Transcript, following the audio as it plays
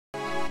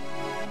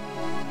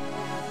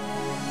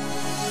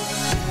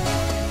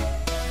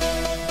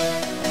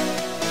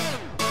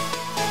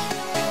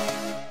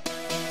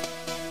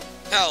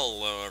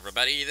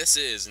this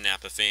is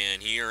Napa Fan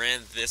here,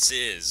 and this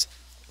is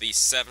the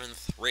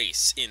 7th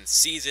race in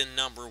season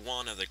number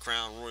 1 of the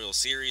Crown Royal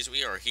Series.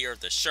 We are here at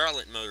the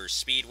Charlotte Motor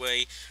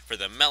Speedway for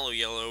the Mello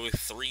Yello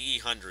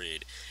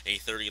 300, a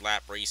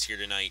 30-lap race here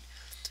tonight,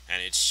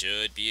 and it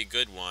should be a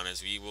good one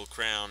as we will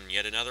crown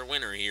yet another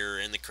winner here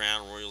in the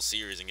Crown Royal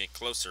Series and get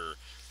closer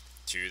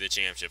to the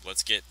championship.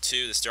 Let's get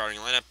to the starting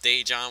lineup.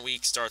 Dejan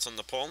Week starts on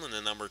the pole in the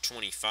number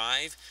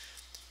 25.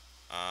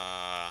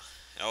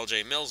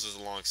 LJ Mills is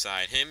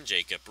alongside him,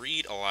 Jacob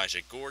Reed,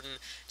 Elijah Gordon,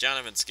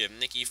 Jonathan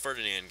Skibnicki,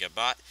 Ferdinand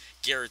Gabat,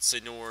 Garrett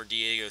Senor,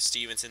 Diego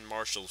Stevenson,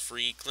 Marshall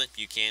Free, Clint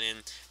Buchanan,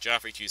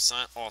 Joffrey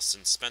Toussaint,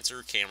 Austin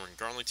Spencer, Cameron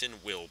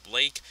Garlington, Will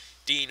Blake,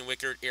 Dean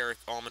Wickert, Eric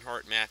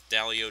Almenhart, Matt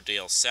Dalio,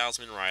 Dale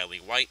Salzman, Riley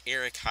White,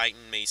 Eric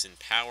Heighton, Mason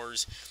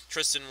Powers,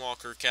 Tristan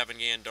Walker, Kevin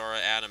Gandara,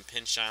 Adam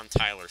Pinchon,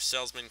 Tyler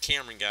Salzman,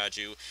 Cameron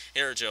Gaju,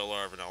 Erijo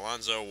Larvin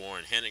Alonso,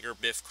 Warren Henniger,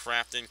 Biff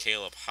Crafton,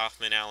 Caleb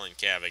Hoffman, Alan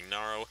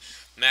Cavagnaro,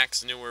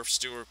 Max Neuer,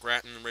 Stuart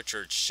Gratton,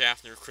 Richard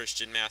Schaffner,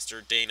 Christian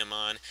Master, Dana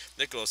Mon,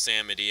 Nicholas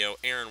Amadio,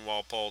 Aaron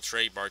Walpole,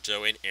 Trey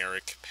Bartow, and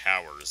Eric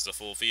Powers. The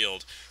full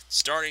field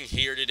starting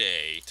here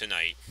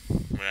tonight.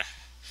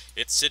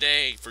 It's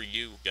today for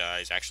you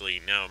guys.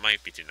 Actually, no, it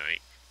might be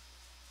tonight.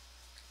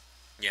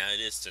 Yeah, it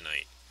is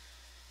tonight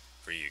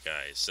for you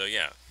guys. So,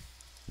 yeah.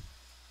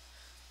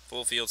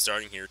 Full field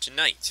starting here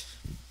tonight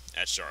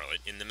at Charlotte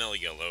in the Mello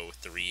Yello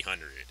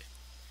 300.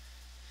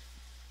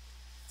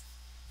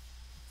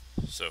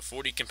 So,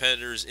 40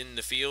 competitors in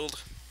the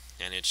field,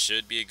 and it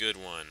should be a good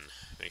one.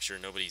 Make sure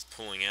nobody's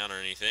pulling out or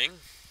anything.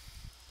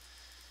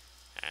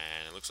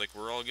 And it looks like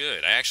we're all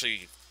good. I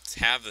actually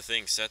have the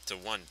thing set to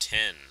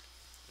 110.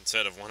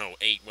 Instead of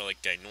 108, like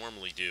I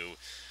normally do.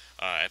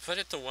 I put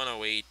it to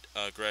 108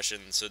 aggression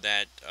so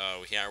that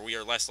we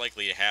are less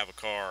likely to have a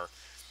car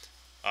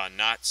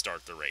not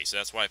start the race. So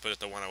that's why I put it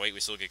to 108.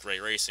 We still get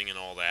great racing and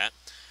all that.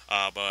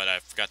 But I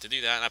forgot to do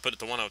that, and I put it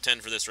to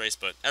 110 for this race.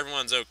 But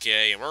everyone's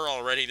okay, and we're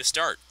all ready to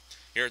start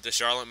here at the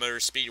Charlotte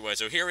Motor Speedway.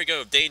 So here we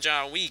go.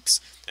 Dejan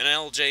Weeks and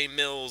LJ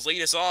Mills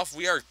lead us off.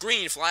 We are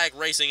green flag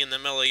racing in the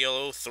Mello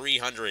Yello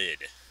 300.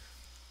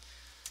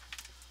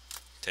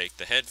 Take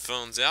the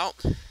headphones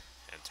out.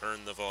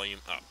 Turn the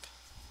volume up.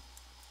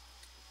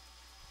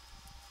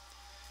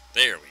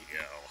 There we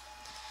go.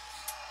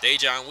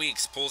 Dejan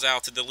Weeks pulls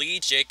out to the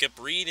lead. Jacob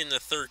Reed in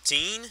the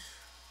 13.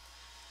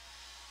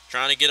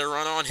 Trying to get a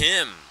run on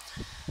him.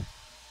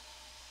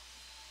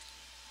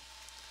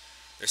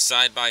 They're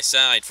side by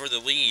side for the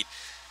lead.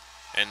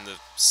 And the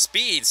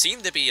speed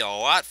seemed to be a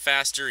lot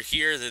faster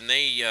here than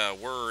they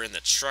were in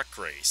the truck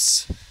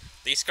race.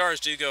 These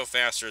cars do go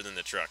faster than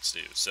the trucks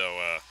do.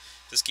 So,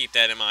 just keep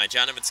that in mind.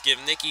 Jonathan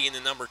Skibnicki in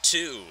the number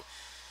 2.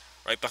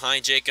 Right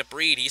behind Jacob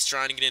Reed. He's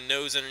trying to get a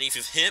nose underneath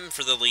of him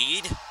for the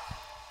lead.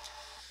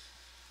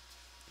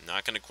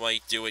 Not going to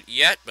quite do it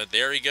yet, but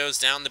there he goes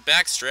down the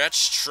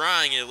backstretch.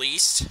 Trying at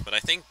least. But I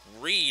think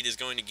Reed is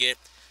going to get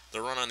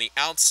the run on the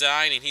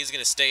outside, and he's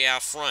going to stay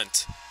out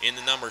front in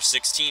the number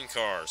 16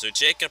 car. So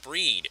Jacob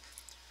Reed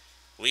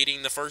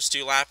leading the first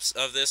 2 laps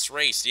of this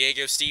race.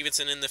 Diego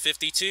Stevenson in the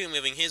 52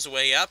 moving his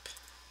way up.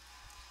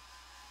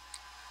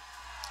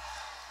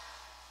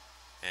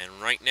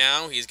 And right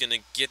now, he's going to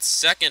get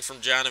second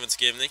from Jonathan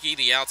Skibnicki,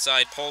 the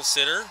outside pole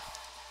sitter.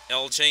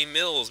 LJ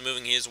Mills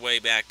moving his way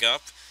back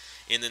up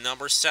in the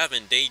number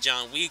 7.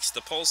 Dejan Weeks, the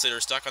pole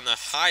sitter, stuck on the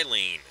high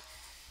lane.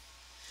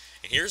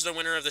 And here's the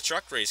winner of the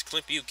truck race,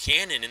 Clint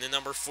Buchanan in the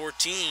number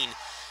 14.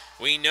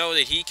 We know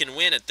that he can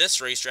win at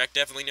this racetrack,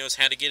 definitely knows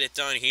how to get it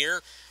done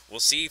here. We'll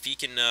see if he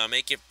can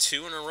make it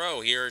 2 in a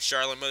row here at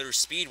Charlotte Motor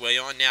Speedway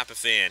on Napa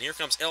Fan. Here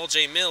comes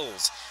LJ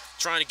Mills.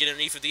 Trying to get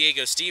underneath of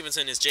Diego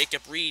Stevenson as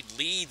Jacob Reed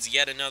leads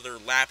yet another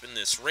lap in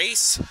this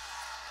race.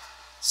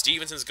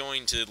 Stevenson's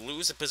going to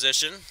lose a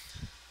position.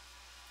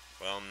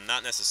 Well,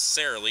 not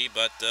necessarily,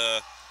 but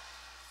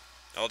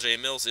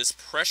LJ Mills is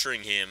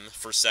pressuring him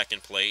for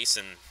second place,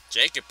 and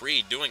Jacob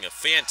Reed doing a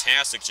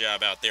fantastic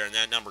job out there in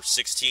that number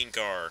 16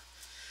 car,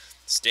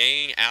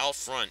 staying out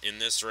front in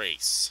this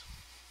race.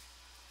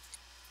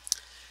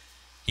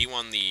 He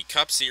won the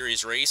Cup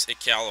Series race at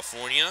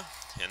California.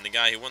 And the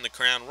guy who won the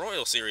Crown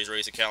Royal Series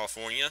race at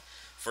California,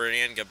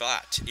 Ferdinand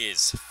Gabat,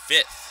 is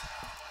 5th.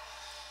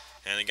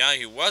 And the guy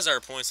who was our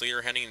points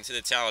leader heading into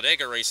the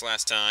Talladega race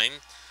last time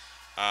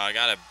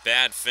got a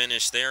bad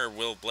finish there.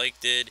 Will Blake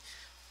did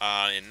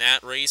in that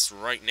race.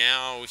 Right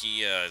now,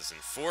 he is in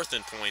 4th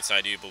in points,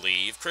 I do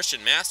believe.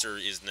 Christian Master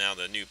is now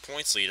the new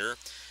points leader.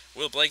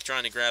 Will Blake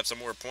trying to grab some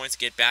more points,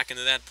 get back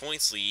into that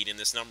points lead in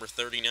this number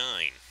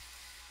 39.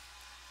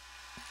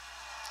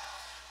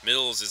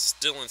 Mills is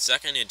still in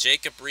 2nd, and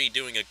Jacob Reed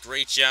doing a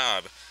great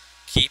job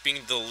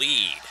keeping the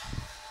lead.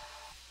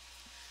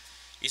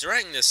 He's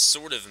right in this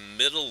sort of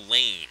middle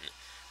lane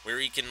where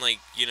he can, like,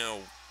 you know,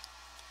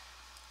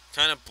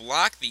 kind of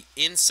block the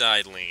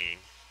inside lane,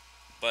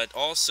 but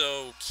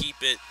also keep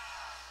it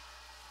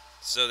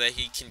so that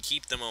he can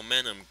keep the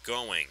momentum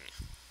going,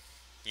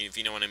 if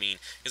you know what I mean.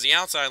 Because the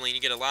outside lane,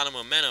 you get a lot of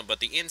momentum, but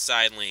the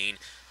inside lane,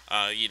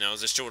 you know,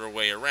 is a shorter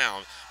way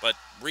around. But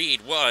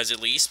Reed was, at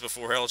least,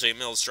 before LJ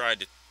Mills tried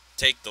to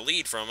take the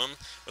lead from him,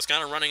 was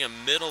kind of running a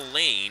middle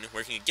lane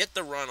where he could get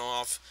the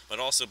runoff, but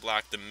also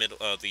block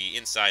the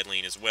inside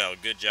lane as well.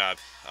 Good job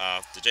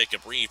to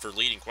Jacob Reed for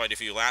leading quite a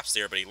few laps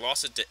there, but he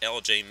lost it to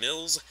LJ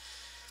Mills.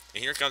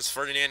 And here comes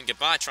Ferdinand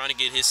Gabat trying to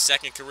get his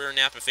second career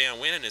Napa fan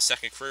win and his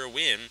second career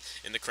win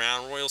in the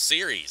Crown Royal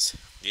Series.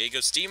 Diego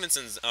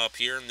Stevenson's up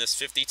here in this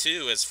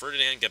 52 as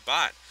Ferdinand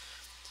Gabat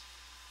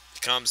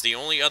becomes the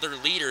only other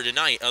leader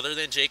tonight other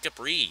than Jacob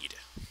Reed.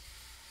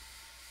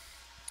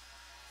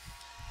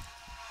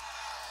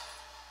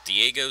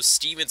 Diego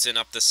Stevenson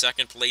up to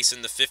second place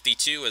in the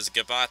 52 as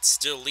Gabat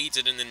still leads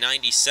it in the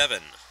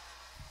 97.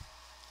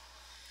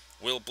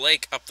 Will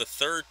Blake up to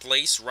third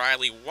place.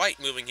 Riley White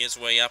moving his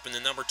way up in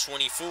the number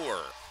 24.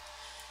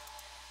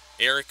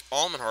 Eric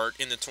Almenhart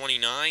in the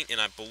 29,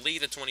 and I believe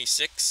the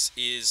 26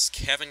 is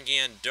Kevin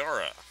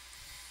Gandara.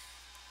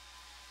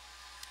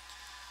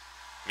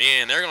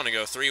 Man, they're going to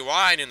go 3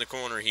 wide in the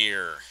corner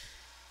here.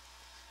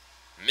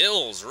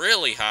 Mills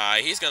really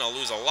high. He's going to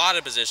lose a lot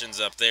of positions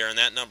up there in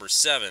that number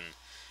 7.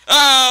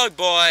 Oh,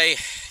 boy.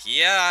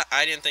 Yeah,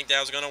 I didn't think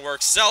that was going to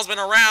work. Selzman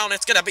around.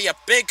 It's going to be a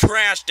big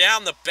crash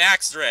down the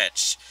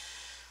backstretch.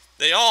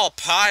 They all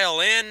pile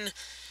in.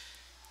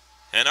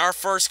 And our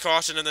first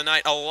caution of the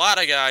night. A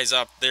lot of guys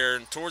up there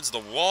towards the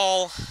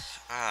wall.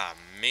 Ah,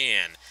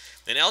 man.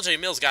 And LJ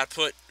Mills got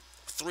put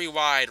 3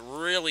 wide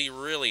really,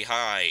 really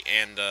high.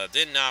 And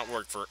did not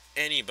work for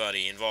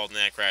anybody involved in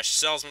that crash.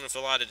 Selzman with a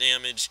lot of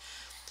damage.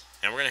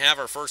 And we're going to have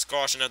our first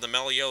caution of the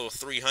Mello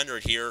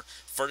 300 here.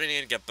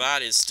 Ferdinand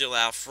Gabat is still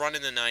out front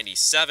in the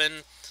 97.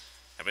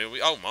 I mean,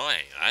 oh my,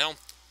 I don't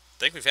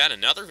think we've had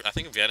another, I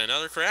think we've had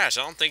another crash.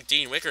 I don't think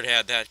Dean Wickard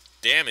had that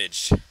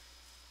damage.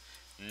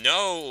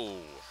 No.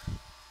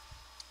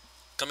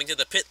 Coming to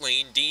the pit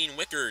lane, Dean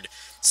Wickard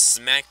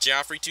smacked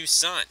Geoffrey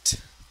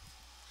Toussaint.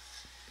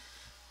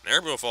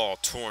 They're both all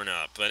torn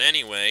up. But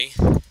anyway,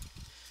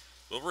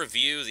 we'll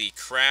review the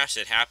crash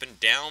that happened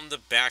down the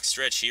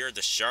backstretch here at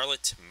the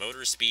Charlotte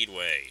Motor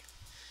Speedway.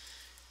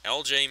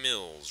 LJ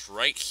Mills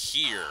right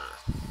here.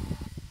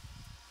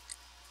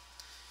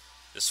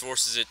 This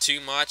forces it too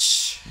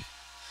much.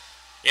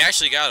 He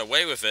actually got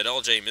away with it,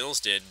 LJ Mills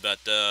did, but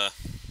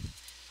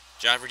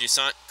Geoffrey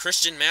Toussaint,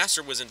 Christian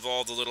Master was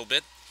involved a little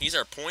bit. He's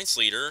our points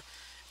leader.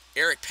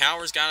 Eric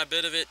Powers got a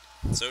bit of it.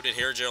 So did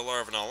Hergel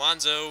Larvin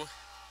Alonso.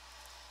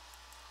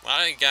 A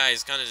lot of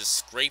guys kind of just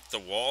scraped the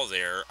wall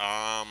there.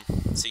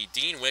 Let's see,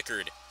 Dean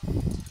Wickard.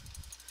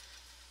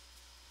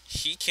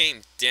 He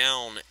came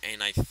down,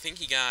 and I think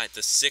he got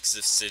the 6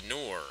 of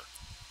Senor.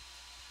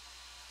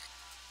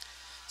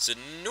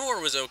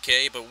 Senor was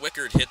okay, but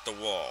Wickard hit the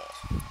wall.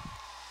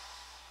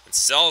 And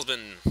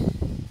Selzman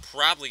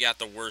probably got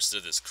the worst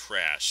of this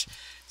crash.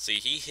 See,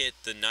 he hit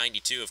the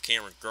 92 of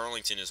Cameron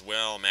Garlington as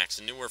well.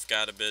 Max Newirth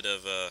got a bit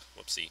of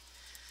whoopsie.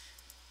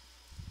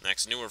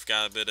 Max Newirth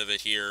got a bit of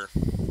it here.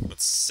 But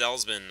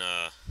Selzman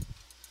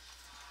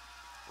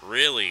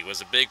really was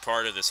a big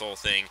part of this whole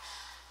thing.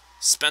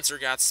 Spencer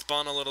got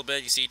spun a little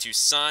bit. You see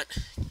Toussaint,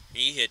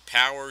 he hit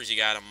Powers. You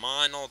got him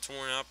on all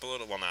torn up a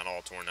little. Well, not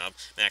all torn up.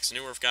 Max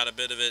Newirth got a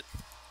bit of it.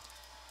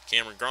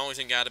 Cameron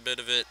Garlington got a bit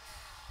of it.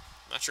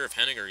 Not sure if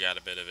Henniger got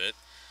a bit of it.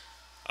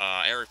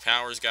 Eric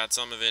Powers got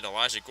some of it.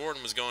 Elijah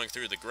Gordon was going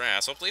through the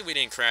grass. Hopefully we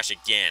didn't crash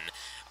again.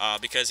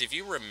 Because if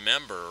you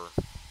remember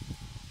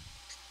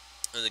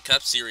in the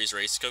Cup Series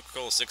race,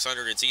 Coca-Cola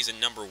 600 in season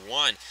number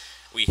 1,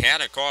 we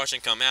had a caution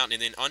come out,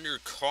 and then under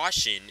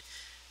caution,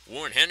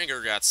 Warren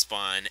Henniger got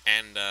spun,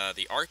 and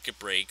the arc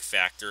brake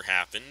factor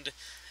happened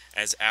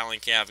as Alan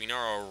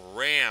Cavinaro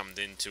rammed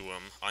into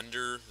him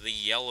under the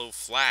yellow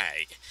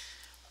flag.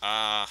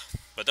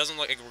 But doesn't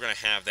look like we're going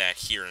to have that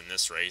here in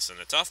this race. And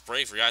a tough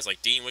break for guys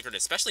like Dean Wickard,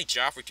 especially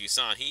Geoffrey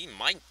Toussaint. He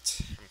might,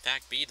 in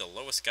fact, be the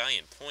lowest guy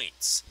in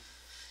points.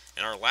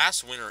 And our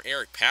last winner,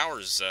 Eric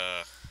Powers,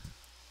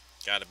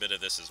 got a bit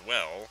of this as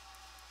well.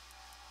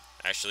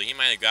 Actually, he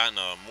might have gotten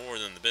more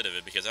than the bit of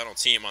it because I don't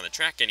see him on the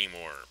track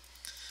anymore.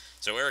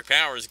 So Eric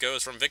Powers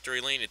goes from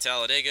victory lane at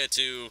Talladega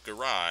to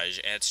garage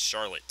at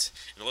Charlotte.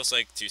 And it looks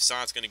like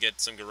Toussaint's going to get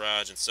some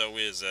garage, and so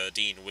is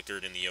Dean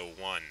Wickard in the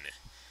 01.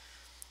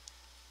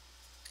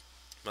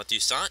 But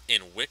Toussaint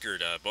and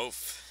Wickard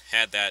both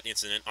had that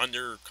incident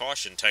under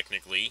caution,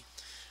 technically,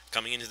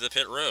 coming into the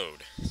pit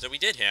road. So we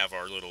did have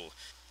our little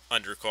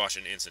under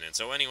caution incident.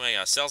 So anyway,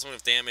 Selzman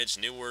with damage,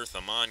 Newirth,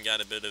 Amon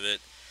got a bit of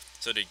it.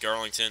 So did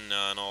Garlington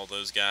and all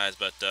those guys.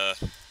 But,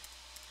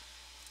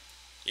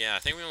 yeah, I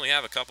think we only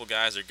have a couple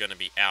guys that are going to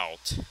be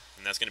out.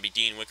 And that's going to be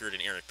Dean Wickard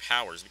and Eric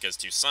Powers because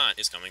Toussaint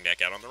is coming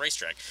back out on the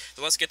racetrack.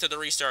 So let's get to the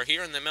restart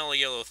here in the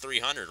Mello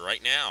 300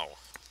 right now.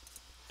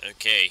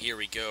 Okay, here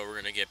we go.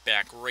 We're going to get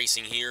back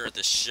racing here at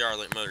the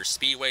Charlotte Motor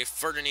Speedway.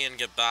 Ferdinand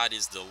Gabat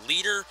is the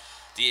leader.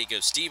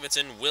 Diego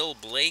Stevenson, Will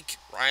Blake,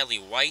 Riley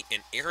White,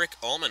 and Eric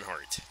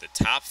Almenhart, the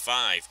top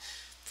 5.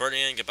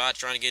 Ferdinand Gabat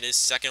trying to get his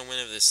second win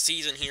of the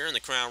season here in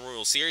the Crown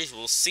Royal Series.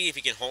 We'll see if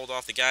he can hold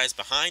off the guys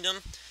behind him.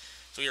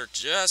 So we are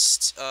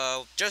just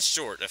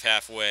short of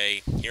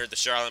halfway here at the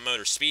Charlotte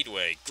Motor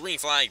Speedway. Green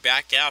flag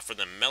back out for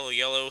the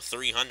Mello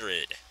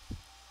 300.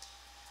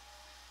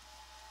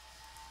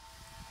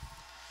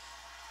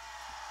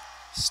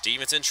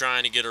 Stevenson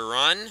trying to get a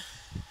run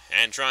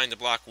and trying to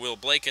block Will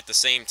Blake at the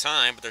same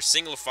time, but they're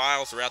single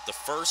file throughout the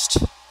first,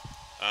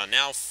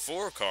 now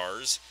 4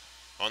 cars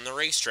on the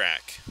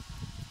racetrack.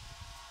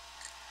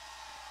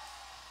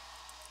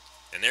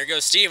 And there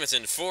goes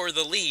Stevenson for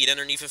the lead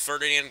underneath of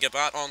Ferdinand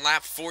Gabat on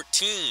lap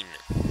 14.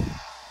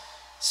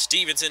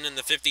 Stevenson in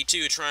the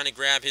 52 trying to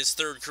grab his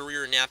 3rd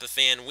career Napa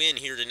fan win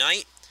here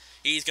tonight.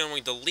 He's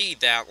going to lead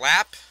that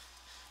lap.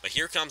 But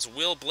here comes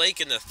Will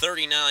Blake in the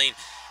 39.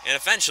 And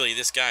eventually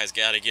this guy's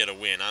got to get a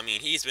win. I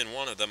mean, he's been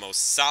one of the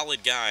most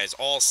solid guys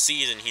all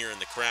season here in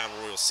the Crown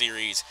Royal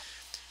Series.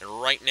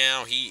 And right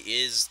now he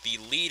is the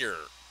leader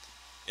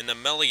in the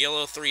Mello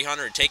Yello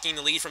 300, taking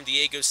the lead from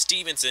Diego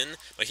Stevenson.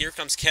 But here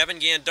comes Kevin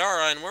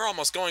Gandara, and we're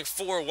almost going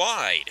 4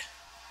 wide.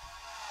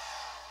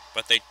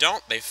 But they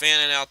don't. They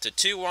fan it out to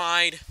 2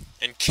 wide,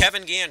 and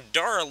Kevin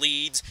Gandara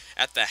leads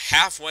at the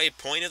halfway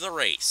point of the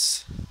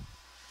race.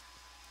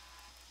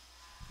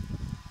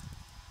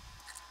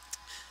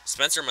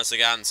 Spencer must have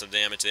gotten some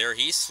damage there.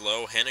 He's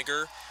slow.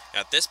 Henniger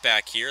got this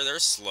back here. They're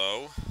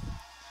slow.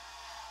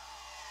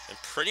 And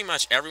pretty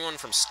much everyone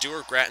from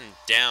Stuart Grattan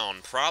down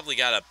probably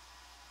got a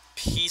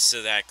piece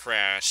of that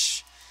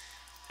crash.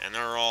 And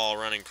they're all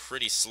running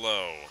pretty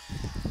slow.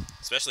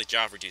 Especially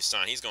Joffrey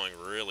Toussaint. He's going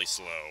really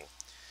slow.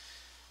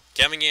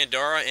 Kevin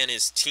Gandara and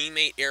his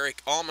teammate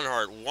Eric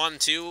Almenhart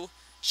 1-2.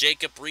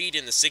 Jacob Reed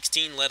in the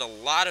 16 led a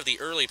lot of the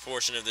early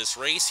portion of this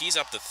race. He's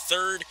up to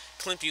 3rd.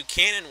 Clint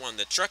Buchanan won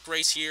the truck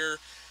race here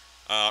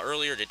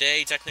earlier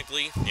today,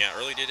 technically. Yeah,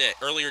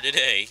 earlier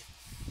today.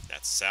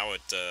 That's how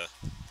it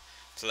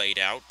played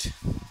out.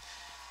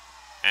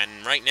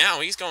 And right now,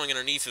 he's going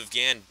underneath of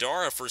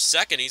Gandara for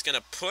 2nd. He's going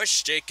to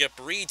push Jacob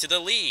Reed to the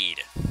lead.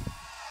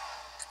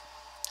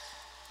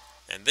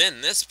 And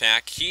then this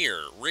pack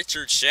here,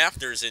 Richard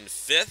Schaffner's in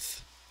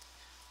 5th.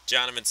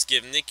 Jonathan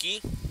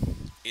Skivnicki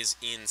is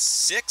in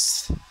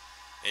 6th.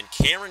 And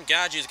Cameron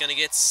Gaju is going to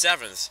get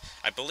 7th.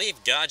 I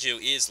believe Gaju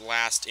is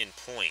last in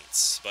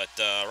points. But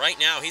right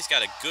now, he's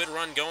got a good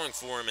run going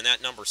for him in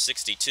that number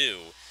 62.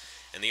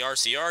 And the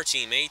RCR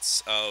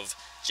teammates of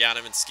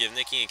Jonathan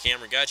Skivnicki and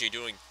Cameron Gaju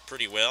doing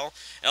pretty well.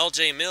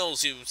 LJ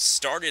Mills, who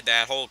started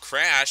that whole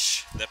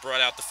crash that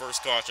brought out the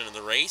first caution of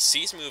the race,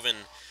 he's moving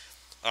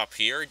up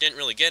here. He didn't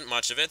really get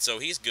much of it, so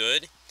he's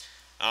good.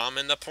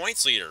 And the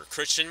points leader,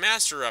 Christian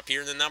Master, up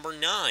here in the number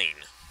 9.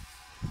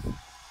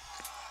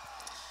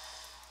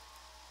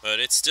 But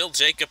it's still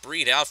Jacob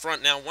Reed out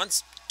front. Now,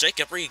 once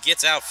Jacob Reed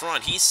gets out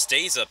front, he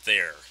stays up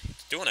there.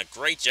 Doing a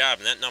great job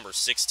in that number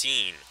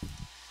 16.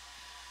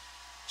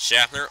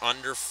 Schaffner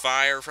under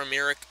fire from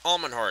Eric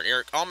Almenhart.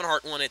 Eric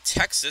Almenhart won at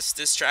Texas.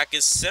 This track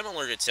is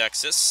similar to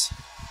Texas.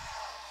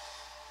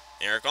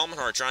 Eric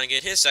Almenhart trying to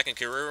get his 2nd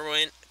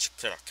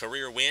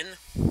career win.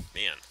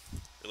 Man,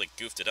 really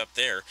goofed it up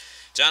there.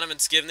 Jonathan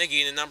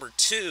Skivnicki in the number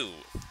 2.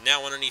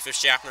 Now underneath of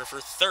Schaffner for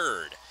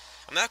 3rd.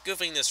 I'm not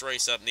goofing this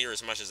race up near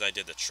as much as I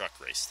did the truck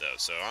race, though,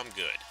 so I'm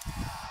good.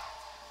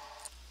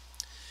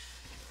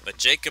 But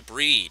Jacob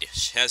Reed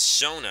has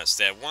shown us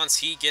that once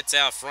he gets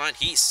out front,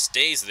 he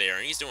stays there,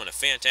 and he's doing a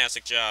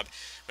fantastic job.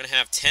 We're going to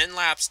have 10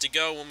 laps to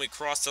go when we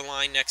cross the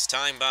line next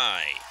time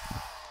by.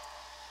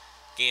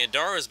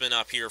 Gandara's been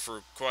up here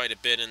for quite a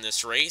bit in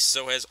this race,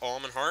 so has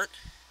Almenhart.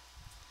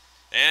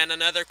 And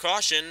another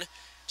caution.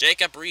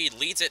 Jacob Reed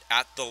leads it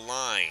at the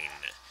line.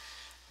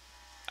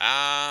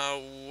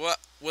 What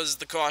was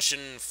the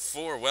caution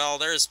for? Well,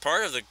 there's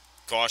part of the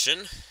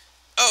caution.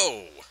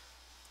 Oh!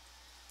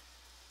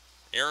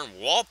 Aaron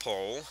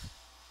Walpole,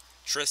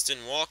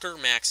 Tristan Walker,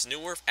 Max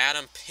Neuwerf,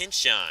 Adam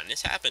Pinchon.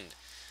 This happened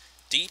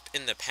deep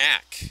in the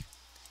pack.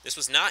 This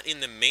was not in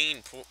the main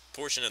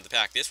portion of the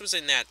pack. This was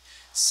in that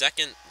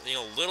second,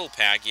 little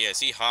pack. Yeah,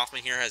 see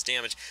Hoffman here has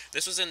damage.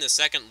 This was in the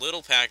second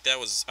little pack that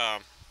was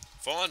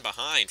falling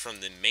behind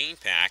from the main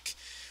pack.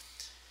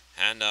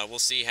 And we'll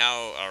see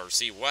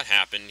see what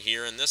happened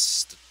here in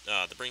this,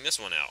 to bring this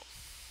one out.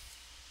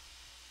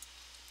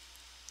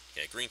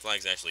 Yeah, green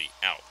flag's actually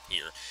out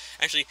here.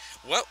 Actually,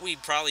 what we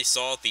probably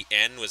saw at the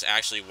end was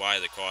actually why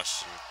the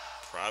caution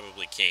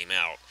probably came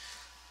out.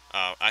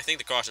 I think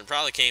the caution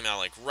probably came out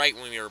like right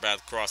when we were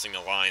about crossing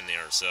the line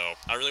there, so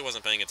I really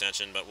wasn't paying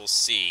attention, but we'll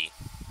see.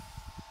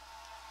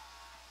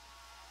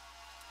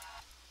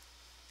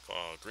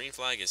 Green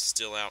flag is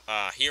still out.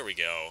 Here we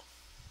go.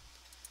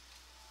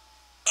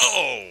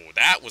 Oh,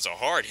 that was a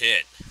hard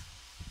hit.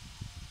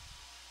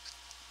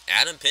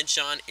 Adam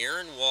Pinchon,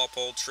 Aaron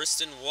Walpole,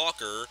 Tristan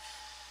Walker,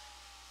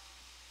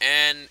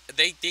 and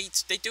they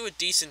do a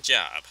decent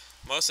job.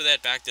 Most of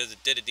that back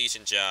did a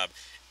decent job.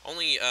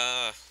 Only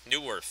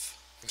Neuwerf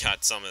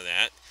got some of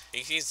that.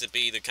 He seems to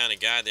be the kind of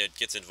guy that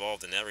gets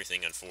involved in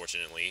everything,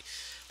 unfortunately.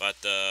 But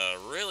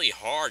really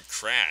hard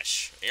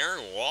crash.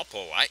 Aaron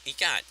Walpole, he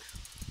got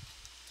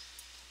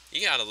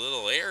a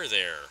little air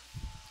there.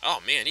 Oh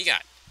man,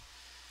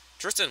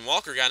 Tristan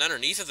Walker got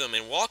underneath of him,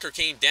 and Walker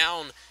came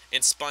down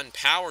and spun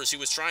Powers, who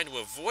was trying to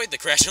avoid the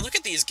crash. And look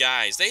at these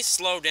guys. They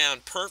slow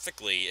down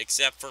perfectly,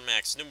 except for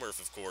Max Neuwerf,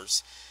 of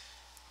course.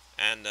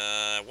 And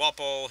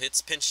Walpole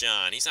hits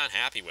Pinchon. He's not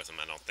happy with him,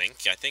 I don't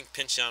think. I think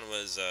Pinchon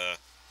was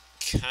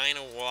kind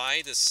of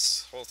why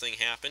this whole thing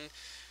happened.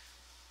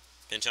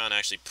 Pinchon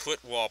actually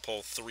put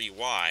Walpole 3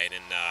 wide,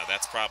 and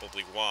that's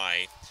probably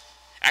why.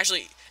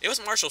 Actually, it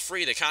was Marshall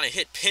Free that kind of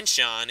hit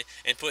Pinchon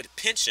and put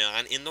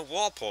Pinchon in the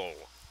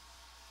Walpole.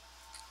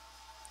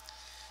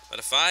 But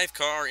a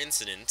 5-car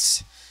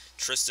incident.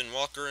 Tristan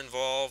Walker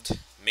involved,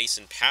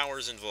 Mason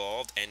Powers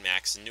involved, and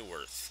Max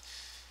Neuwirth.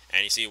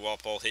 And you see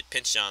Walpole hit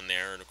Pinchon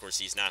there, and of course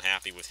he's not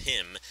happy with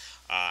him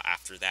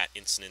after that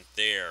incident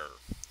there.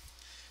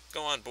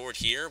 Go on board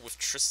here with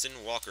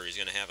Tristan Walker. He's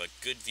going to have a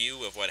good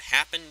view of what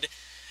happened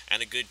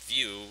and a good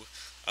view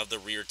of the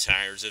rear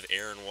tires of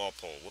Aaron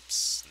Walpole.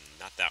 Whoops,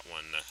 not that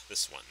one,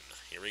 this one.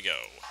 Here we go.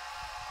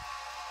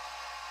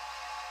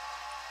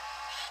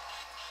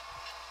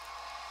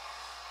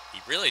 He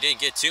really didn't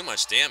get too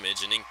much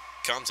damage, and then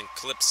comes and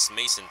clips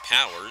Mason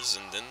Powers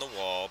and then the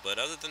wall, but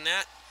other than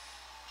that,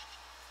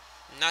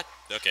 not...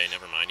 Okay,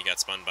 never mind, he got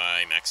spun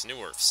by Max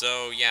Neuwirth.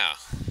 So, yeah.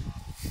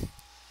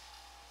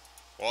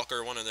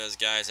 Walker, one of those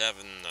guys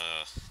having,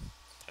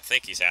 I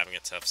think he's having a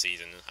tough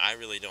season. I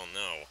really don't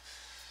know.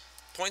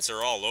 Points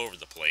are all over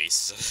the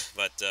place.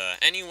 But,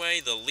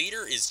 anyway, the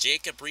leader is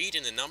Jacob Reed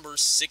in the number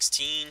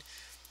 16.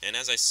 And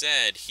as I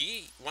said,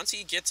 once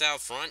he gets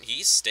out front,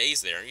 he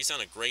stays there. He's done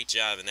a great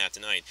job in that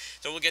tonight.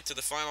 So we'll get to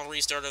the final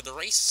restart of the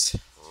race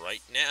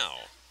right now.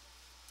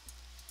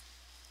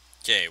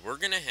 Okay, we're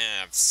going to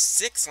have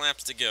 6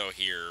 laps to go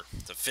here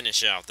to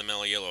finish out the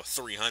Mello Yello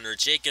 300.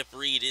 Jacob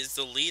Reed is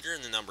the leader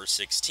in the number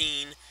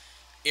 16.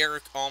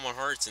 Eric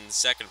Almenhart's in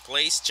second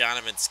place.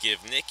 Jonathan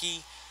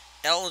Skivnicki,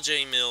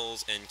 LJ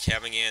Mills, and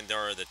Kevin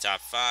Andar are the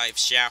top 5.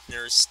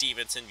 Schaffner,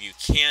 Stevenson,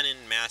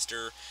 Buchanan,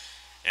 Master,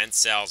 and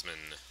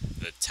Salzman,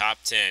 the top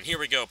 10. Here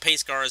we go.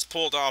 Pace car is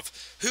pulled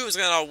off. Who's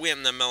going to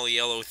win the Mello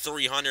Yello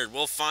 300?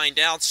 We'll find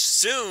out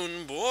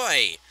soon.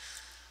 Boy,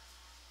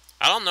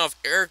 I don't know if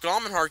Eric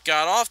Almenhart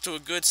got off to a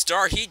good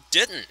start. He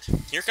didn't.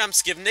 Here comes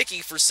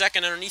Skivnicki for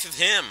second underneath of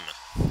him.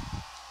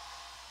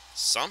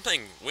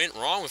 Something went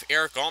wrong with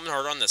Eric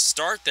Almenhart on the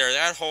start there.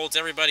 That holds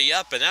everybody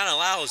up, and that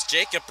allows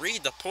Jacob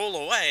Reed to pull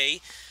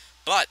away.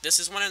 But this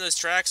is one of those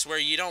tracks where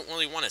you don't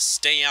really want to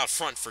stay out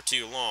front for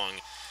too long,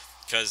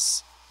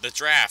 because the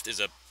draft is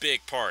a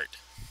big part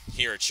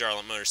here at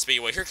Charlotte Motor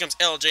Speedway. Here comes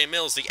LJ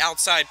Mills, the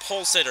outside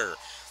pole sitter.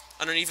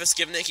 Underneath of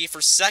Skivnicki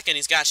for second.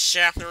 He's got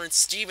Schaffner and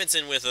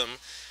Stevenson with him.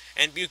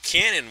 And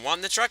Buchanan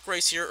won the truck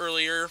race here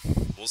earlier.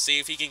 We'll see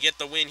if he can get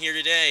the win here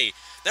today.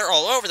 They're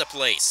all over the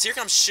place. Here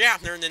comes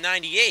Schaffner in the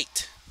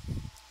 98.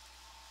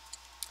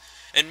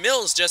 And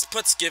Mills just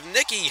puts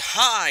Skivnicki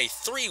high,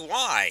 3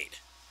 wide.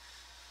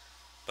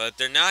 But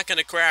they're not going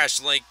to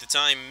crash like the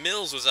time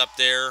Mills was up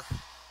there.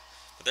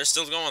 But they're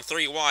still going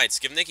 3 wide.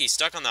 Skivnicki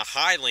stuck on the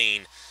high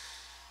lane.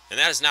 And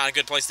that is not a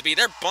good place to be.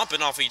 They're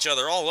bumping off each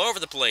other all over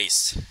the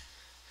place.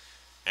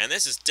 And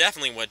this is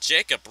definitely what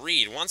Jacob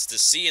Reed wants to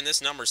see in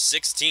this number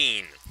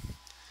 16.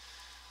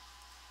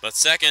 But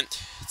second,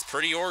 it's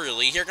pretty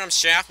orderly. Here comes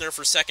Schaffner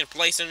for second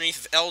place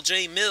underneath of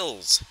LJ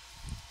Mills.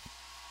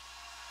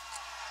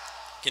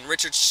 Can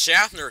Richard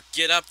Schaffner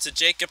get up to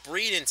Jacob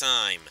Reed in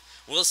time?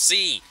 We'll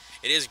see.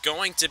 It is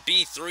going to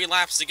be 3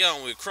 laps to go,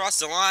 and we cross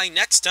the line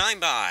next time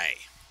by.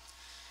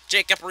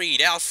 Jacob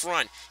Reed out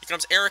front. Here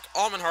comes Eric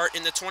Almenhart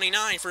in the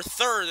 29 for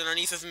third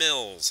underneath of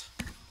Mills.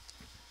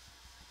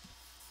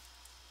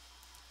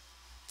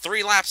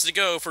 3 laps to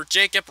go for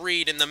Jacob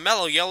Reed in the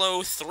Mello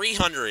Yello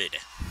 300.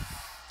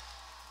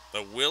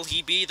 But will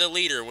he be the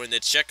leader when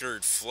the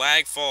checkered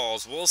flag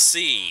falls? We'll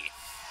see.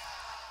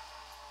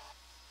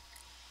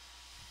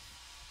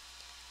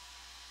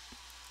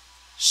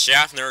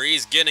 Schaffner,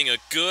 he's getting a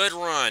good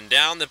run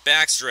down the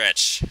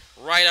backstretch,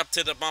 right up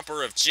to the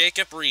bumper of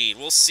Jacob Reed.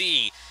 We'll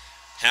see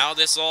how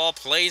this all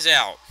plays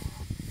out.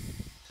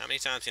 How many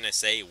times can I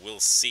say we'll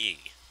see?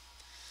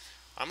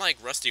 I'm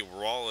like Rusty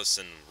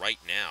Rawlison right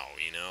now,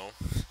 you know.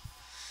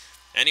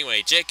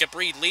 Anyway, Jacob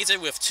Reed leads it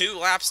with 2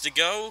 laps to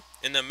go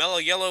in the Mello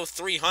Yello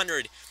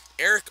 300.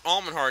 Eric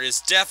Almenhart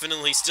is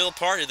definitely still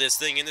part of this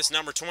thing in this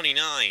number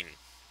 29.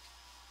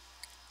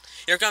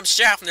 Here comes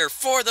Schaffner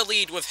for the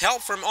lead with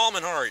help from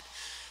Almenhart.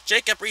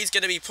 Jacob Reed's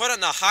going to be put on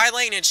the high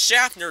lane, and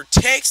Schaffner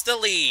takes the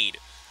lead.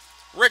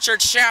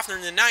 Richard Schaffner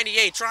in the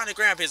 98 trying to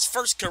grab his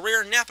first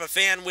career Napa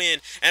fan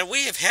win, and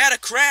we have had a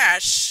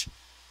crash.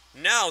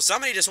 No,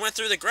 somebody just went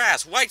through the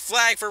grass. White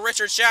flag for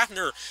Richard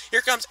Schaffner.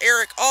 Here comes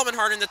Eric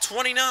Almenhart in the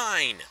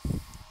 29.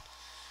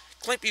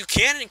 Clint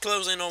Buchanan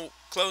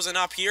closing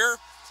up here.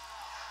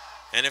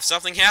 And if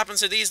something happens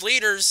to these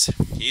leaders,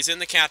 he's in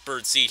the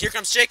catbird seat. Here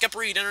comes Jacob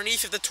Reed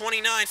underneath of the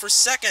 29 for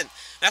second.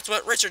 That's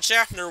what Richard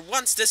Schaffner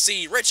wants to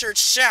see. Richard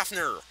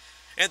Schaffner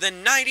and the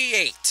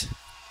 98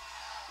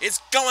 is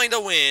going to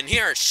win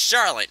here at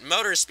Charlotte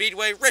Motor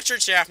Speedway.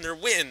 Richard Schaffner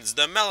wins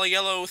the Mello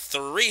Yello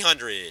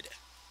 300.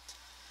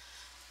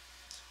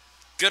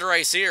 Good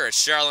race here at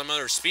Charlotte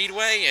Motor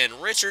Speedway,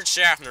 and Richard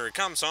Schaffner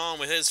comes home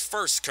with his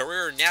first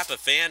career Napa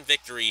fan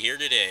victory here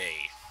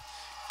today.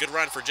 Good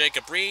run for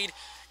Jacob Reed.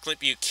 Clint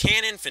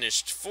Buchanan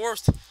finished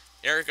 4th.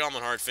 Eric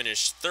Almenhart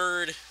finished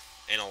 3rd.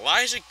 And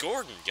Elijah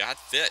Gordon got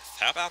 5th.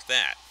 How about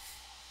that?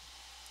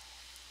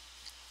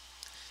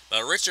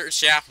 Richard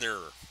Schaffner,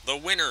 the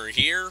winner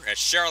here at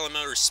Charlotte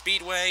Motor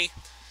Speedway.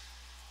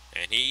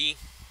 And he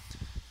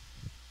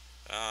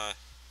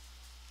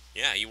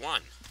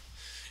won.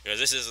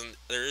 Because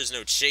there is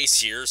no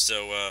chase here,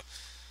 so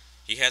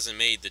he hasn't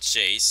made the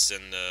chase,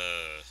 and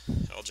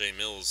LJ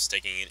Mills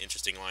taking an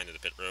interesting line to the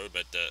pit road,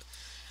 but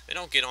they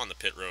don't get on the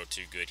pit road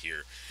too good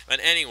here. But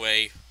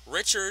anyway,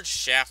 Richard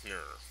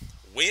Schaffner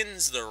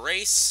wins the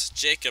race.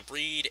 Jacob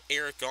Reed,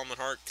 Eric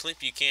Almenhart, Clint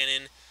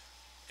Buchanan,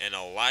 and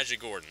Elijah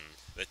Gordon,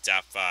 the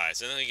top 5.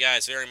 So thank you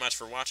guys very much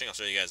for watching. I'll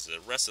show you guys the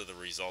rest of the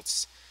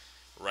results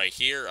right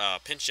here.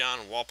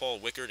 Pinchon, Walpole,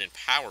 Wickard, and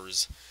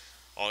Powers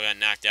all got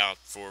knocked out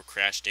for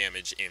crash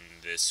damage in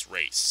this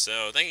race.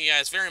 So thank you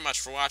guys very much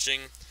for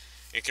watching,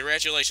 and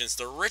congratulations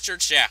to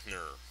Richard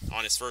Schaffner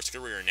on his first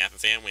career Napa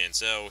Fan win.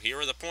 So here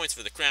are the points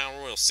for the Crown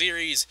Royal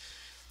Series,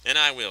 and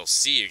I will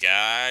see you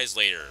guys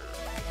later.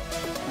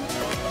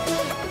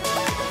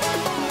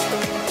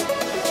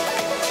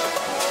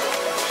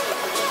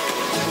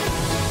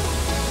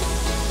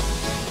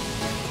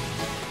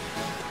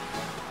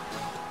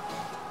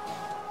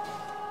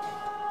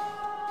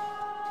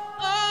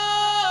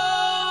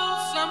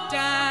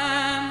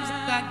 Sometimes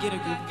I get a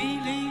good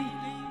feeling.